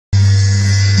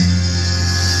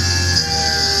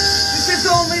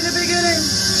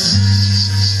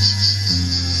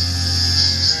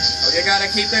They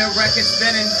gotta keep their records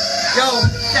spinning. Yo,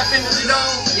 step into the door.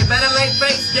 You better lay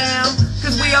face down,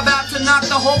 cause we about to knock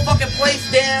the whole fucking place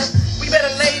down. We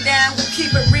better lay down, keep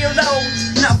it real low.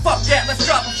 Now fuck that, let's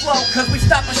drop a flow, cause we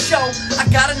stop a show. I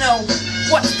gotta know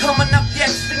what's coming up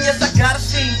next, and yes, I gotta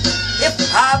see if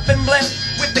I've been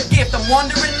blessed with the gift. I'm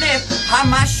wondering if I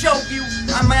might show you.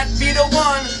 I might be the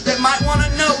one that might wanna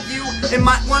know you. It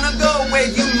might wanna go where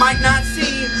you might not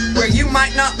see, where you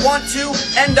might not want to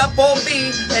end up or be.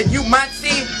 And you might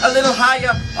see a little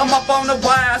higher. I'm up on the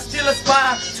wire, I still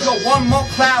aspire to go one more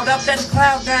cloud up, that's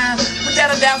cloud nine.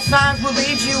 Without a doubt, signs will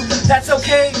lead you. That's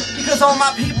okay, because all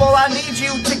my people, I need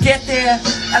you to get there.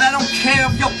 And I don't care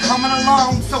if you're coming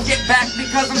along, so get back,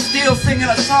 because I'm still singing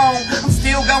a song. I'm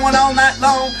still going all night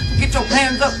long. Get your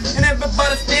hands up, and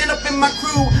everybody stand up in my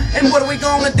crew. And what are we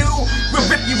gonna do? We'll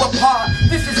rip you apart.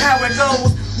 This is how it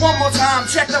goes. One more time,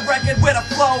 check the record with a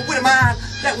flow, with a mind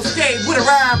that will stay, with a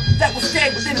rhyme that will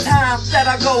stay within the time that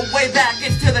I go way back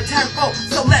into the tempo.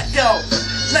 So let go,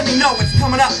 let me know it's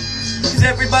coming up, cause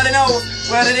everybody knows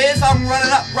what it is. I'm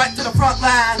running up right to the front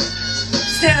line,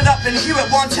 standing up and hear it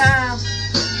one time.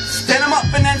 Stand them up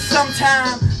and then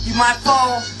sometime you might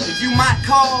fall, you might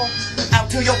call out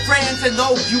to your friends, and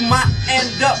though you might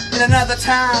end up in another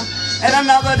time and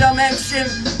another dimension.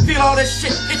 Feel all this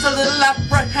shit, it's a little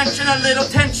apprehension, a little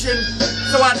tension.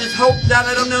 So I just hope that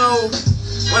I don't know,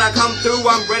 when I come through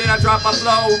I'm ready to drop a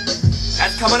flow.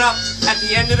 That's coming up at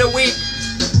the end of the week.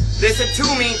 Listen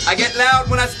to me, I get loud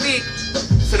when I speak,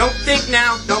 so don't think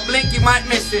now, don't blink, you might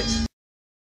miss it.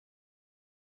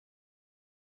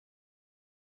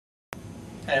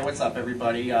 Hey, what's up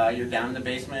everybody? You're down in the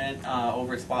basement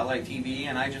over at Spotlight TV,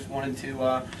 and I just wanted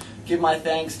to give my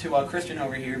thanks to Christian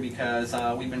over here, because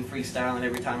we've been freestyling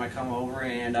every time I come over,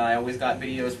 and I always got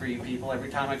videos for you people every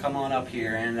time I come on up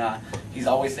here, and he's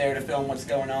always there to film what's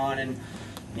going on. And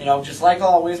you know, just like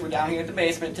always, we're down here at the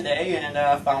basement today, and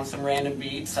found some random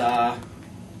beats.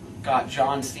 Got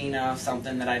John Cena,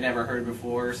 something that I never heard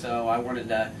before, so I wanted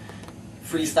to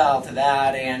freestyle to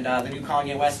that, and the new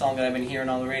Kanye West song that I've been hearing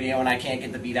on the radio, and I can't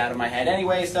get the beat out of my head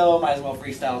anyway, so might as well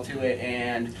freestyle to it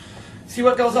and see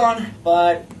what goes on.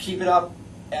 But keep it up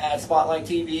at Spotlight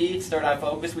TV. It's Third Eye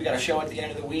Focus. We got a show at the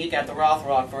end of the week at the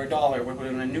Rothrock for $1. We're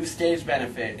doing a new stage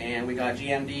benefit, and we got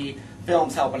GMD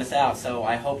Films helping us out, so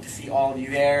I hope to see all of you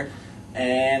there,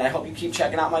 and I hope you keep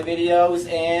checking out my videos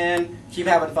and keep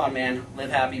having fun, man. Live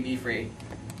happy, be free.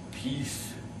 Peace.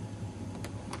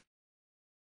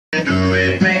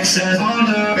 It makes us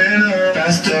harder, better,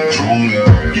 faster, stronger.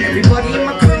 Everybody in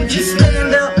my crew just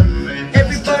stand up.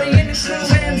 Everybody in the crew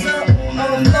hands up.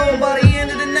 On the floor by the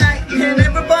end of the night. And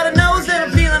everybody knows that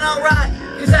I'm feeling alright,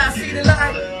 cause I see the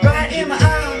light right in my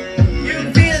eye. You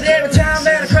can feel it every time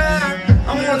that I cry.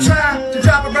 I'm gonna try to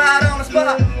drop it right on the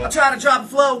spot. I'll try to drop a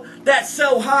flow that's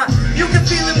so hot. You can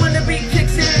feel it when the beat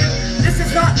kicks in. This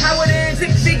is not how it ends,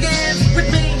 it begins with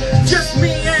me, just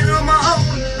me and on my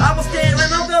own. I will stand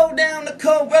and I'll go down the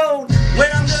cold road.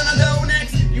 Where I'm gonna go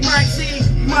next, you might see,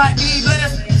 you might be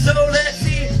blessed. So let's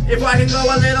see if I can go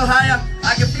a little higher.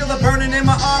 I can feel the burning in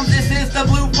my arms, this is the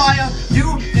blue fire.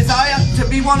 You desire to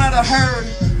be one of the herd,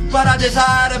 but I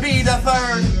desire to be the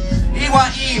third.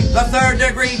 EYE, the third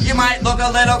degree. You might look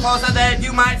a little closer than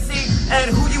you might see.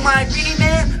 And who you might be,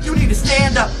 man, you need to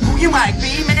stand up. Who you might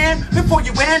be, man, before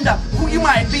you end up. Who you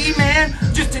might be, man,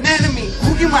 just an enemy.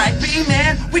 Who you might be,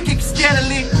 man, we kick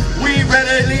steadily. We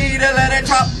ready to let it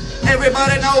drop.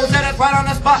 Everybody knows that it's right on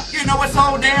the spot. You know it's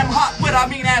so damn hot. What I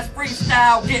mean as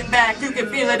freestyle, get back, you can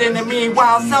feel it in the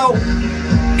meanwhile. So,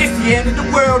 it's the end of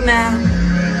the world now,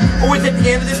 or is it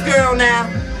the end of this girl now?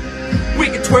 We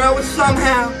can twirl it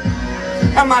somehow.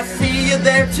 I might see you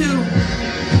there too,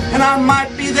 and I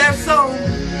might be there, so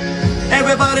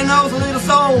everybody knows a little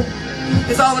soul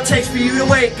is all it takes for you to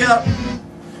wake up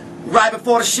right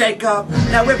before the shake up.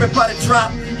 Now everybody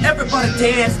drop, everybody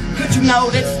dance, cause you know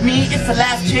that's me, it's the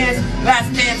last chance,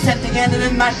 last dance at the end of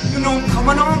the night. You know I'm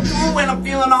coming on through and I'm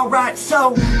feeling alright,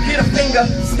 so hit a finger,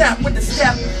 snap with the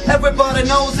step. Everybody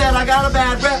knows that I got a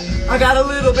bad rep, I got a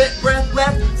little bit breath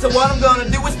left, so what I'm gonna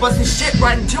do is bust this shit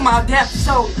right into my depths,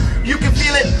 so you can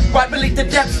feel it right beneath the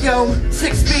depths, yo.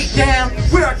 6 feet down,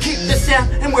 we'll keep this out,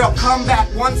 and we'll come back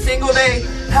one single day.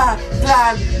 High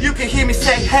flying, you can hear me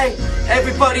say, hey,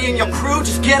 everybody in your crew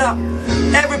just get up.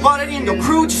 Everybody in your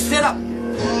crew just sit up.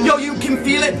 Yo, you can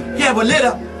feel it, yeah, we're lit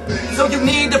up. So you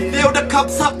need to fill the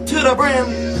cups up to the brim.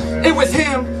 It was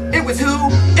him, it was who,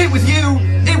 it was you,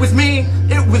 it was me.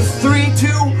 It was 3,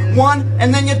 2, 1,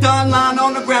 and then you're done lying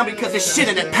on the ground, because it's shit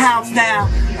and it pounds now.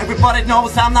 Everybody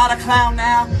knows I'm not a clown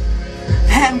now,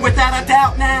 and without a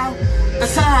doubt now, The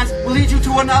signs will lead you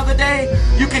to another day.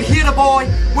 You can hear the boy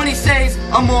when he says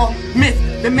I'm more myth,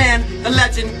 the man, the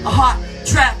legend, a hot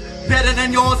trap, better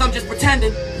than yours, I'm just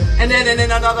pretending. And then in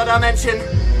another dimension,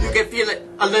 you can feel it,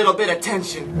 a little bit of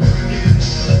tension.